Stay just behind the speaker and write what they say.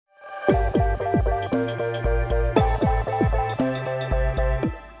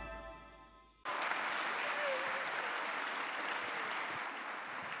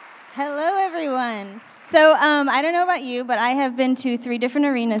Hello, everyone. So I don't know about you, but I have been to 3 different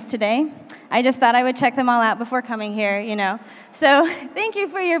arenas today. I just thought I would check them all out before coming here, you know. So thank you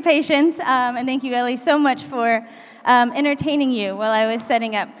for your patience, and thank you, Ellie, so much for entertaining you while I was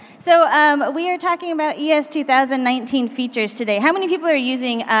setting up. So we are talking about ES 2019 features today. How many people are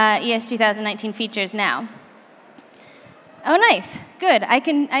using ES 2019 features now? Oh, nice. Good. I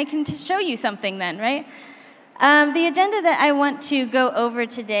can show you something then, right? The agenda that I want to go over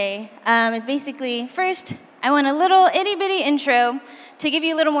today is basically, first, I want a little itty-bitty intro to give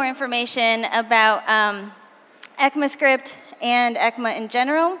you a little more information about ECMAScript and ECMA in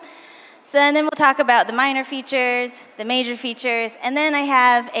general. So then we'll talk about the minor features, the major features, and then I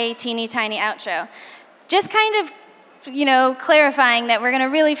have a teeny tiny outro. Just kind of, you know, clarifying that we're going to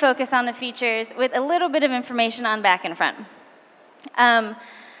really focus on the features with a little bit of information on back and front.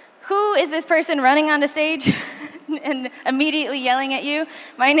 Who is this person running onto stage and immediately yelling at you?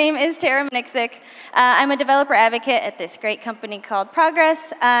 My name is Tara Mniksik. I'm a developer advocate at this great company called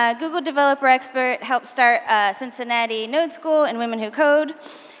Progress. Google Developer Expert, helped start Cincinnati Node School and Women Who Code.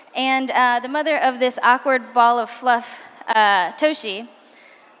 And the mother of this awkward ball of fluff, Tosh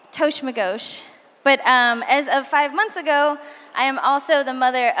Magosh. But as of 5 months ago, I am also the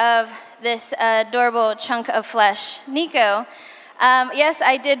mother of this adorable chunk of flesh, Nico. Yes,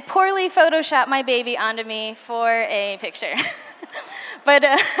 I did poorly Photoshop my baby onto me for a picture. but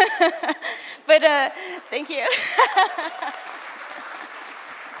thank you.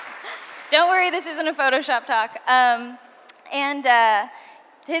 Don't worry, this isn't a Photoshop talk.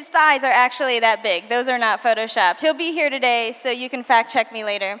 His thighs are actually that big. Those are not Photoshopped. He'll be here today, so you can fact check me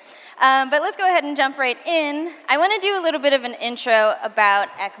later. But let's go ahead and jump right in. I want to do a little bit of an intro about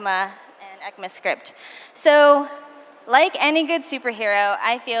ECMA and ECMAScript. So, like any good superhero,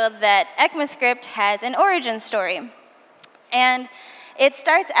 I feel that ECMAScript has an origin story. And it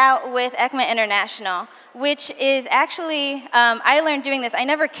starts out with ECMA International, which is actually, I learned doing this, I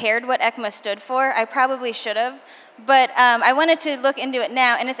never cared what ECMA stood for. I probably should have. But I wanted to look into it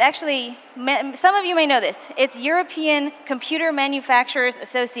now, and it's actually, some of you may know this, it's European Computer Manufacturers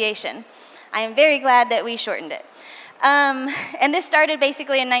Association. I am very glad that we shortened it. And this started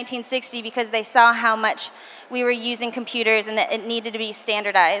basically in 1960 because they saw how much we were using computers and that it needed to be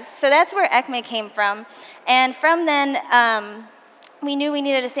standardized. So that's where ECMA came from. And from then, we knew we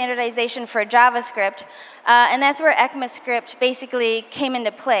needed a standardization for JavaScript. And that's where ECMAScript basically came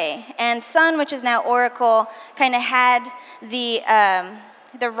into play. And Sun, which is now Oracle, kind of had the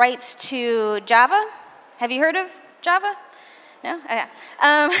rights to Java. Have you heard of Java? No?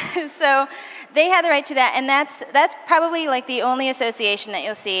 Okay. So they had the right to that, and that's probably like the only association that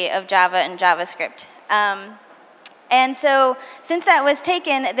you'll see of Java and JavaScript. And so since that was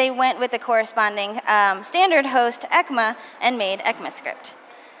taken, they went with the corresponding standard host, ECMA, and made ECMAScript.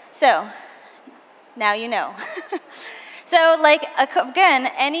 So now you know. So like, again,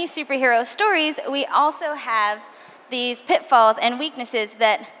 any superhero stories, we also have these pitfalls and weaknesses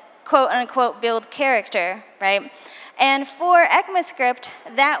that quote-unquote build character, right? And for ECMAScript,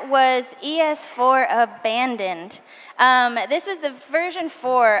 that was ES4 abandoned. This was the version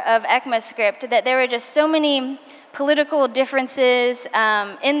 4 of ECMAScript that there were just so many political differences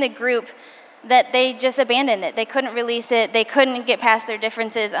in the group that they just abandoned it. They couldn't release it. They couldn't get past their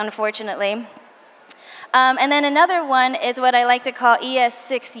differences, unfortunately. And then another one is what I like to call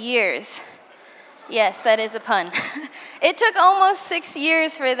ES6 years. Yes, that is the pun. It took almost 6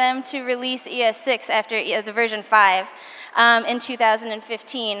 years for them to release ES6 after the version 5 in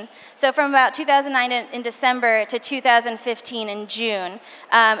 2015. So from about 2009 in December to 2015 in June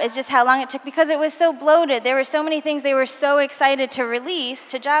is just how long it took because it was so bloated. There were so many things they were so excited to release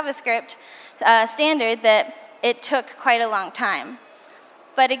to JavaScript standard that it took quite a long time.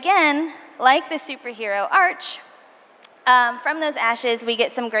 But again, like the superhero Arch, from those ashes, we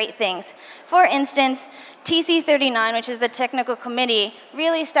get some great things. For instance, TC39, which is the technical committee,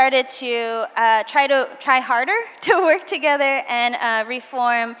 really started to try harder to work together and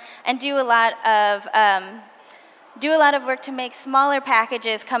reform and do a lot of work to make smaller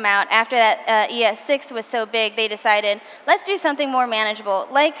packages come out. After that ES6 was so big, they decided, let's do something more manageable.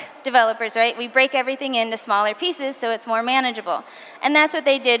 Like developers, right? We break everything into smaller pieces so it's more manageable. And that's what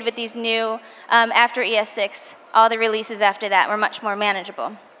they did with these new, after ES6, all the releases after that were much more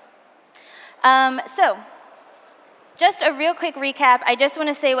manageable. So, just a real quick recap. I just want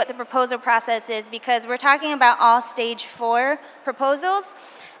to say what the proposal process is because we're talking about all stage 4 proposals.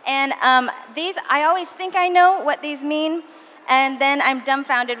 And these, I always think I know what these mean, and then I'm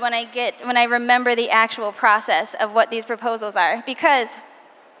dumbfounded when I remember the actual process of what these proposals are, because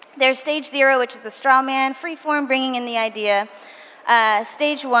there's stage 0, which is the straw man, free form, bringing in the idea.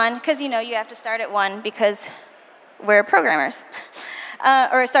 Stage 1, because you have to start at 1 because we're programmers,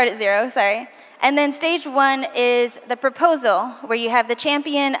 or start at 0, sorry. And then stage 1 is the proposal, where you have the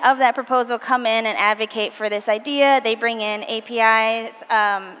champion of that proposal come in and advocate for this idea. They bring in APIs,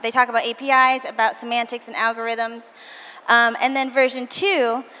 they talk about APIs, about semantics and algorithms. And then version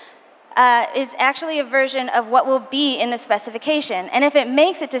 2 is actually a version of what will be in the specification. And if it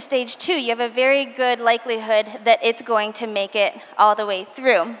makes it to stage 2, you have a very good likelihood that it's going to make it all the way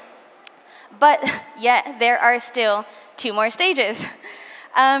through. But yet, there are still 2 more stages.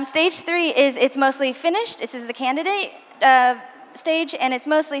 Stage 3 is it's mostly finished. This is the candidate stage, and it's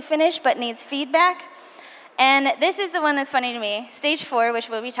mostly finished but needs feedback. And this is the one that's funny to me. Stage 4, which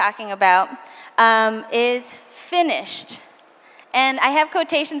we'll be talking about, is finished. And I have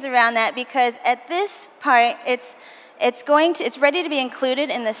quotations around that because at this part, it's ready to be included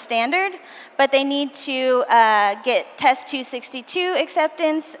in the standard, but they need to get test 262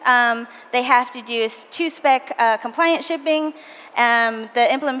 acceptance. They have to do 2-spec compliant shipping. The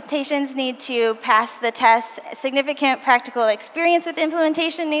implementations need to pass the tests. Significant practical experience with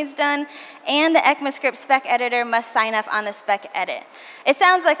implementation needs done, and the ECMAScript spec editor must sign up on the spec edit. It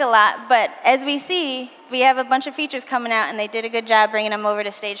sounds like a lot, but as we see, we have a bunch of features coming out, and they did a good job bringing them over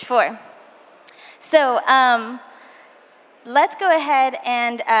to stage 4. So let's go ahead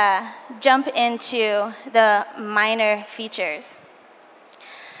and jump into the minor features.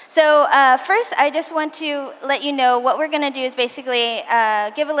 So first, I just want to let you know what we're going to do is basically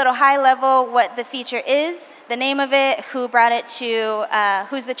give a little high level what the feature is, the name of it, who brought it to,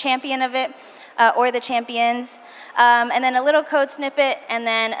 who's the champion of it, or the champions, and then a little code snippet, and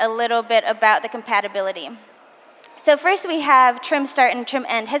then a little bit about the compatibility. So first we have trim start and trim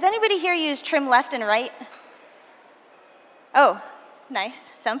end. Has anybody here used trim left and right? Oh, nice,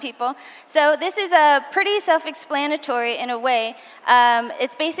 some people. So this is a pretty self-explanatory in a way.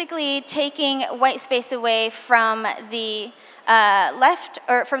 It's basically taking white space away from the left,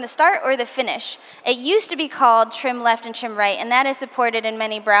 or from the start or the finish. It used to be called trim left and trim right, and that is supported in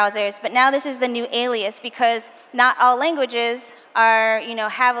many browsers, but now this is the new alias because not all languages are,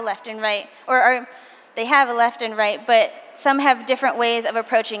 have a left and right, or they have a left and right, but some have different ways of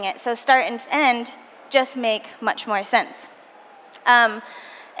approaching it. So start and end just make much more sense.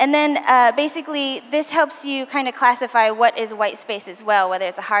 And then basically, this helps you kind of classify what is white space as well, whether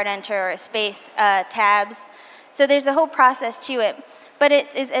it's a hard enter or a space, tabs. So there's a whole process to it. But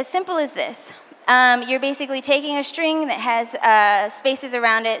it is as simple as this. You're basically taking a string that has spaces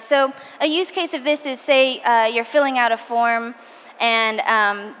around it. So a use case of this is, say, you're filling out a form,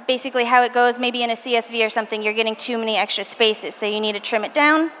 and basically how it goes, maybe in a CSV or something, you're getting too many extra spaces. So you need to trim it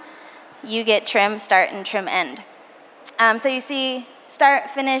down. You get trim start and trim end. So you see start,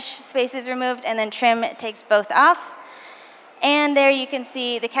 finish, spaces removed, and then trim takes both off. And there you can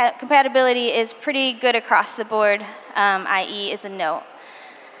see the compatibility is pretty good across the board, i.e. is a no.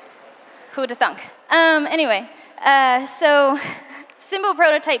 Who would have thunk? Anyway, so symbol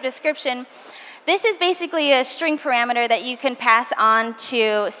prototype description. This is basically a string parameter that you can pass on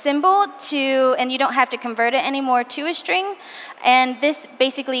to symbol and you don't have to convert it anymore to a string. And this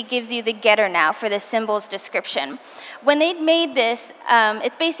basically gives you the getter now for the symbol's description. When they made this,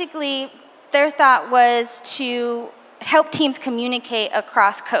 it's basically, their thought was to help teams communicate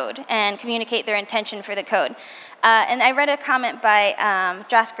across code and communicate their intention for the code. And I read a comment by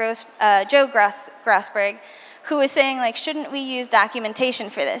Joe Grossberg, who was saying, like, shouldn't we use documentation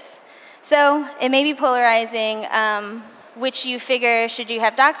for this? So it may be polarizing, which you figure, should you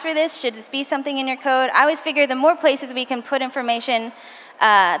have docs for this? Should this be something in your code? I always figure the more places we can put information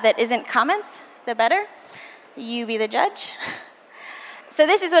that isn't comments, the better. You be the judge. So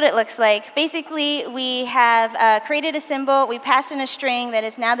this is what it looks like. Basically, we have created a symbol. We passed in a string that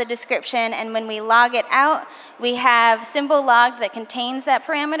is now the description. And when we log it out, we have symbol logged that contains that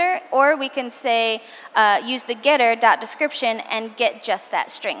parameter. Or we can say, use the getter.description and get just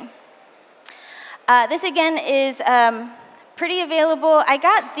that string. This, again, is pretty available. I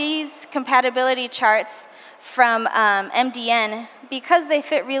got these compatibility charts from MDN because they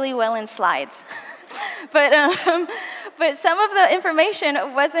fit really well in slides. But some of the information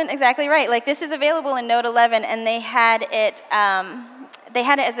wasn't exactly right. Like, this is available in Node 11, and they had it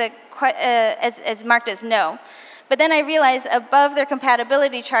as marked as no. But then I realized above their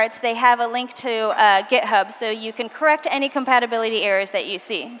compatibility charts, they have a link to GitHub, so you can correct any compatibility errors that you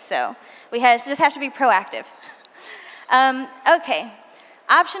see. So we just have to be proactive. Okay,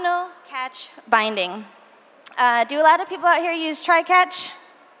 optional catch binding. Do a lot of people out here use try-catch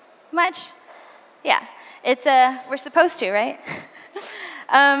much? Yeah, we're supposed to, right?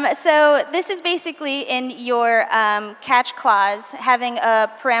 So this is basically in your catch clause, having a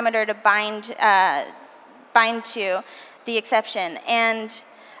parameter to bind to the exception. And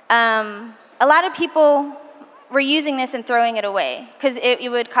a lot of people were using this and throwing it away because it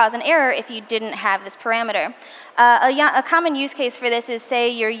would cause an error if you didn't have this parameter. A common use case for this is, say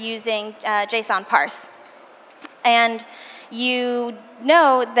you're using JSON parse, and you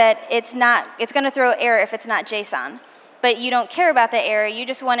know that it's going to throw an error if it's not JSON, but you don't care about the error, you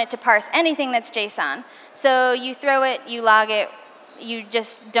just want it to parse anything that's JSON. So you throw it, you log it, you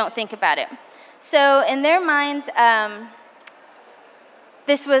just don't think about it. So in their minds,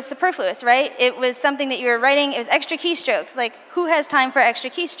 this was superfluous, right? It was something that you were writing, it was extra keystrokes. Like, who has time for extra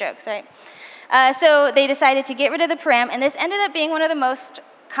keystrokes, right? So they decided to get rid of the param, and this ended up being one of the most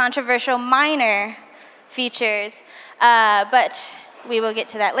controversial minor features, but we will get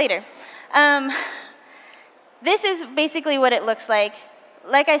to that later. This is basically what it looks like.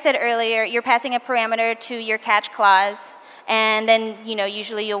 Like I said earlier, you're passing a parameter to your catch clause, and then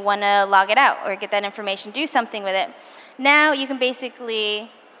usually you'll want to log it out or get that information, do something with it. Now you can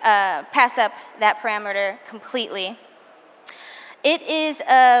basically pass up that parameter completely. It's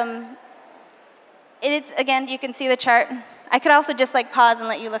again, you can see the chart. I could also just pause and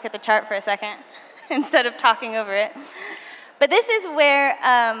let you look at the chart for a second instead of talking over it. But this is where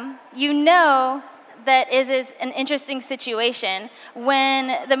that is an interesting situation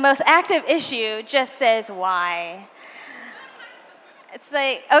when the most active issue just says why. It's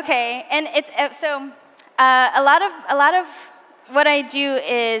like, okay, and so a lot of what I do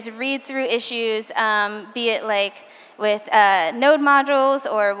is read through issues, be it with node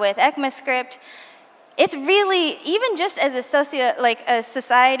modules or with ECMAScript. It's really, even just as a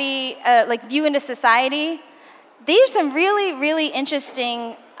society, view into society, these are some really, really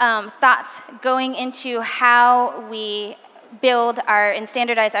interesting thoughts going into how we build and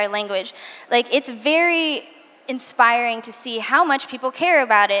standardize our language. It's very inspiring to see how much people care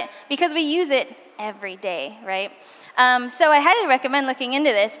about it because we use it every day, right? So I highly recommend looking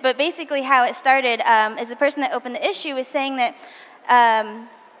into this, but basically how it started is the person that opened the issue was saying that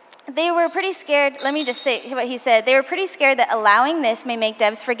they were pretty scared. Let me just say what he said. They were pretty scared that allowing this may make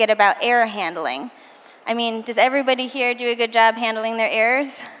devs forget about error handling. I mean, does everybody here do a good job handling their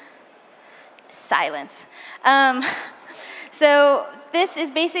errors? Silence. So this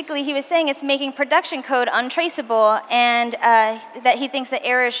is basically, he was saying it's making production code untraceable, and that he thinks that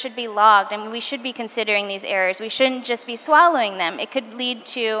errors should be logged, and we should be considering these errors. We shouldn't just be swallowing them. It could lead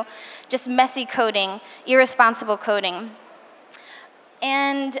to just messy coding, irresponsible coding.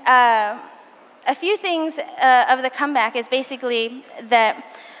 And a few things of the comeback is basically that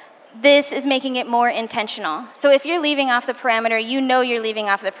this is making it more intentional. So if you're leaving off the parameter, you're leaving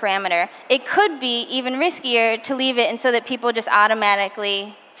off the parameter. It could be even riskier to leave it and so that people just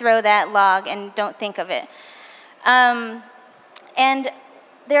automatically throw that log and don't think of it. And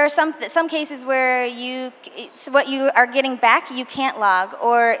there are some cases where what you are getting back you can't log,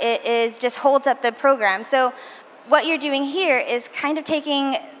 or it just holds up the program. So what you're doing here is kind of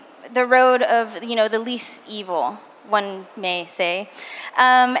taking the road of the least evil, one may say.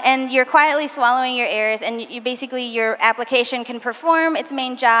 And you're quietly swallowing your errors, and your application can perform its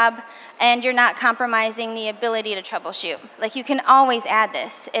main job, and you're not compromising the ability to troubleshoot. You can always add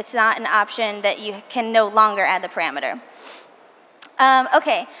this. It's not an option that you can no longer add the parameter.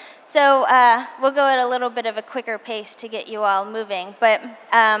 Okay, so we'll go at a little bit of a quicker pace to get you all moving, but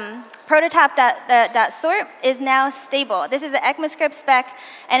prototype.sort is now stable. This is an ECMAScript spec,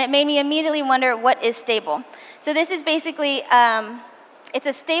 and it made me immediately wonder what is stable. So this is basically, it's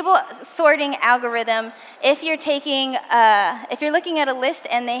a stable sorting algorithm. If you're looking at a list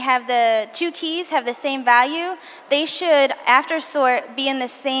and they have the two keys have the same value, they should, after sort, be in the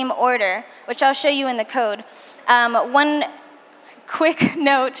same order, which I'll show you in the code. One quick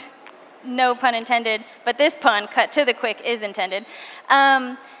note, no pun intended, but this pun, cut to the quick, is intended.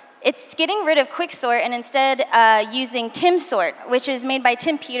 It's getting rid of quicksort and instead using timsort, which was made by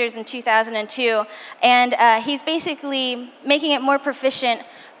Tim Peters in 2002. And he's basically making it more proficient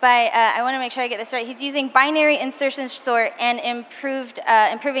by, I want to make sure I get this right, he's using binary insertion sort and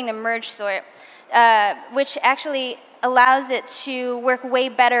improving the merge sort, which actually allows it to work way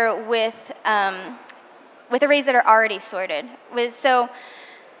better with arrays that are already sorted. So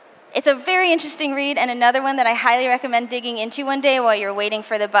it's a very interesting read, and another one that I highly recommend digging into one day while you're waiting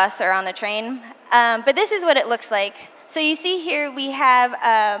for the bus or on the train. But this is what it looks like. So you see here we have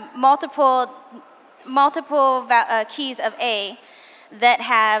multiple keys of A that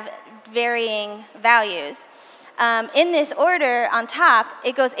have varying values. In this order on top,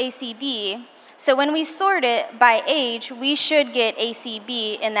 it goes ACB. So when we sort it by age, we should get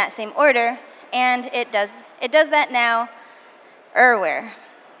ACB in that same order, and it does that now everywhere.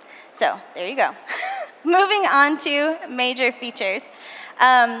 So there you go. Moving on to major features.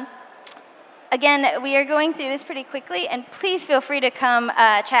 Again, we are going through this pretty quickly, and please feel free to come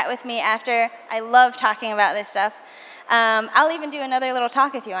chat with me after. I love talking about this stuff. I'll even do another little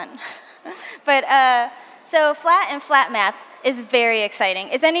talk if you want. But so flat and flat map is very exciting.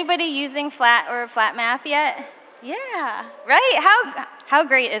 Is anybody using flat or flat map yet? Yeah, right? How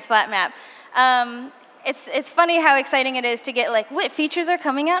great is flat map? It's funny how exciting it is to get like what features are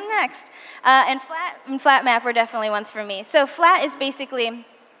coming out next. And flat map were definitely ones for me. So flat is basically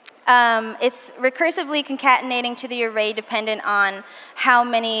it's recursively concatenating to the array dependent on how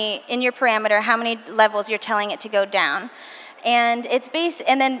many in your parameter, how many levels you're telling it to go down. And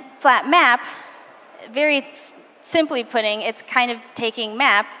and then flat map, very simply putting, it's kind of taking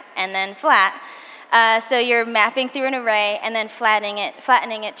map and then flat. So you're mapping through an array and then flattening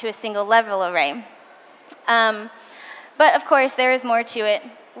it to a single level array. But of course, there is more to it.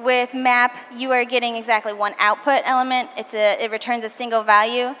 With map, you are getting exactly one output element. It returns a single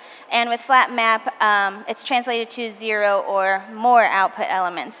value. And with flat map, it's translated to 0 or more output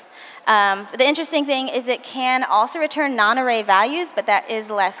elements. The interesting thing is it can also return non-array values, but that is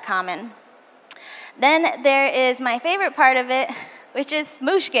less common. Then there is my favorite part of it, which is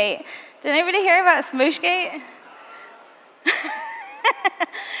Smooshgate. Did anybody hear about Smooshgate?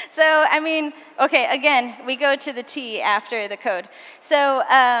 So, I mean, okay, again, we go to the T after the code. So,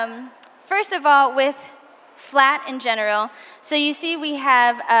 first of all, with flat in general, so you see we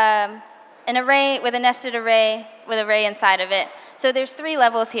have an array with a nested array with array inside of it. So there's 3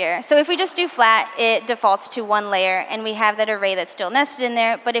 levels here. So if we just do flat, it defaults to 1 layer, and we have that array that's still nested in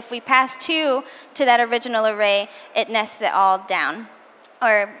there. But if we pass 2 to that original array, it nests it all down,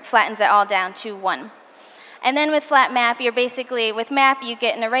 or flattens it all down to 1. And then with flat map, you're basically, with map, you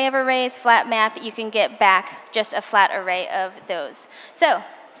get an array of arrays. Flat map, you can get back just a flat array of those. So,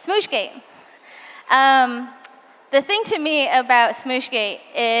 Smooshgate. The thing to me about Smooshgate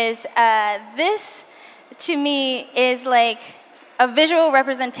is this, to me, is like a visual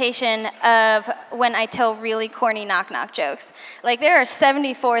representation of when I tell really corny knock-knock jokes. Like, there are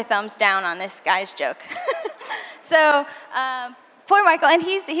 74 thumbs down on this guy's joke. So, poor Michael, and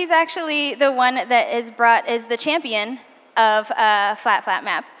he's actually the one that is the champion of flat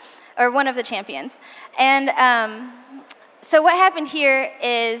map, or one of the champions. And so what happened here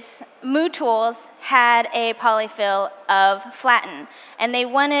is MooTools had a polyfill of flatten, and they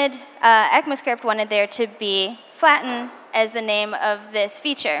wanted, ECMAScript wanted there to be flatten as the name of this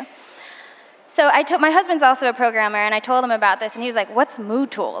feature. So my husband's also a programmer, and I told him about this, and he was like, "What's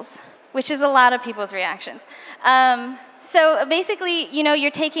MooTools?" Which is a lot of people's reactions. So basically, you know, you're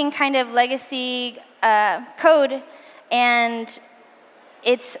taking kind of legacy code, and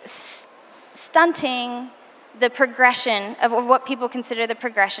it's stunting the progression of what people consider the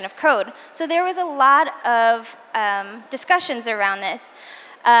progression of code. So there was a lot of discussions around this,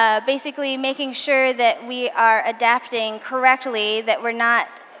 basically making sure that we are adapting correctly, that we're not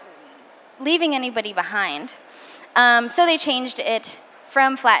leaving anybody behind. So they changed it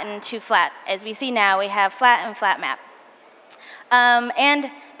from flatten to flat. As we see now, we have flat and flat map.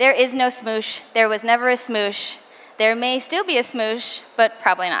 And there is no smoosh. There was never a smoosh. There may still be a smoosh, but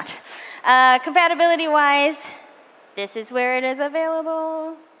probably not. Compatibility-wise, this is where it is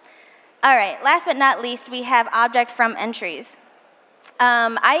available. All right, last but not least, we have object from entries.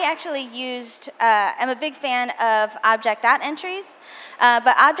 I actually I'm a big fan of object.entries,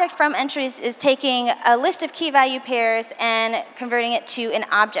 but object from entries is taking a list of key value pairs and converting it to an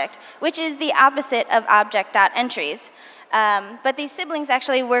object, which is the opposite of object.entries. But these siblings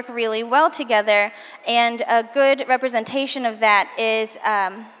actually work really well together, and a good representation of that is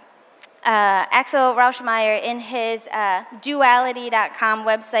Axel Rauschmeier in his duality.com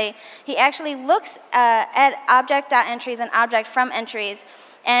website. He actually looks at object.entries and object from entries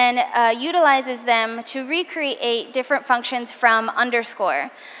and utilizes them to recreate different functions from underscore.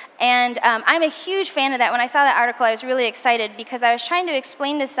 And I'm a huge fan of that. When I saw that article, I was really excited because I was trying to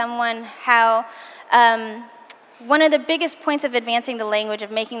explain to someone how one of the biggest points of advancing the language, of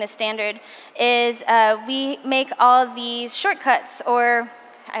making the standard, is we make all these shortcuts, or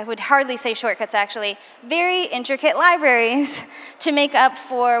I would hardly say shortcuts actually, very intricate libraries to make up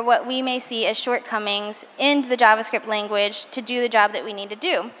for what we may see as shortcomings in the JavaScript language to do the job that we need to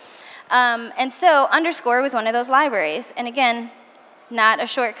do. And so underscore was one of those libraries. And again, not a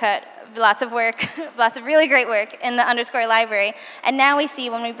shortcut, lots of work, lots of really great work in the underscore library. And now we see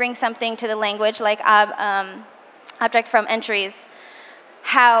when we bring something to the language like object from entries,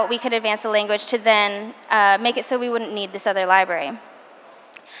 how we could advance the language to then make it so we wouldn't need this other library.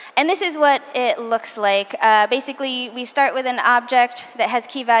 And this is what it looks like. Basically, we start with an object that has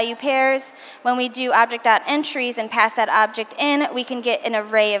key value pairs. When we do object.entries and pass that object in, we can get an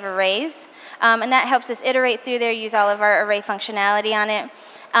array of arrays. And that helps us iterate through there, use all of our array functionality on it.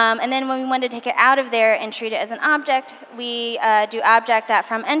 And then when we want to take it out of there and treat it as an object, we do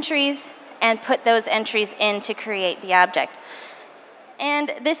object.fromEntries and put those entries in to create the object.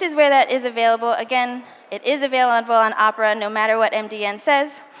 And this is where that is available. Again, it is available on Opera no matter what MDN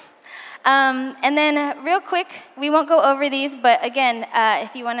says. And then real quick, we won't go over these, but again,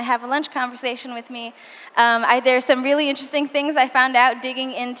 if you want to have a lunch conversation with me, there's some really interesting things I found out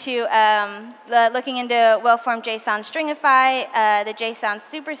digging into, looking into well-formed JSON stringify, the JSON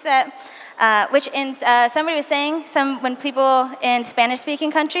superset, which somebody was saying, when people in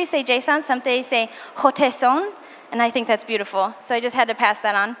Spanish-speaking countries say JSON, some they say joteson, and I think that's beautiful, so I just had to pass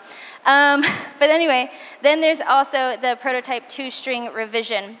that on. But anyway, then there's also the prototype 2-string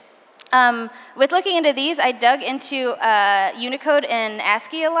revision. With looking into these, I dug into Unicode and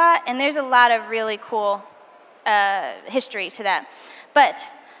ASCII a lot, and there's a lot of really cool history to that. But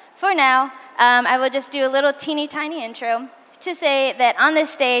for now, I will just do a little teeny tiny intro to say that on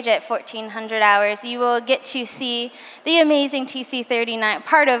this stage at 1400 hours, you will get to see the amazing TC39,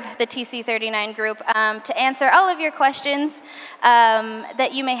 part of the TC39 group, to answer all of your questions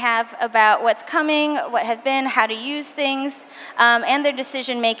that you may have about what's coming, what have been, how to use things, and their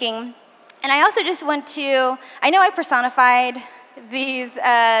decision making. And I also just want to, I know I personified these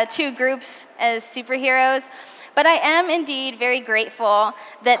two groups as superheroes, but I am indeed very grateful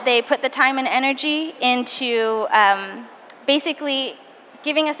that they put the time and energy into basically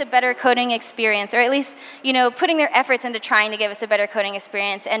giving us a better coding experience, or at least, putting their efforts into trying to give us a better coding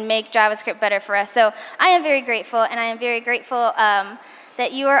experience and make JavaScript better for us. So I am very grateful, and I am very grateful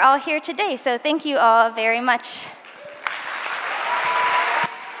that you are all here today. So thank you all very much.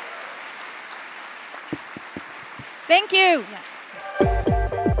 Thank you.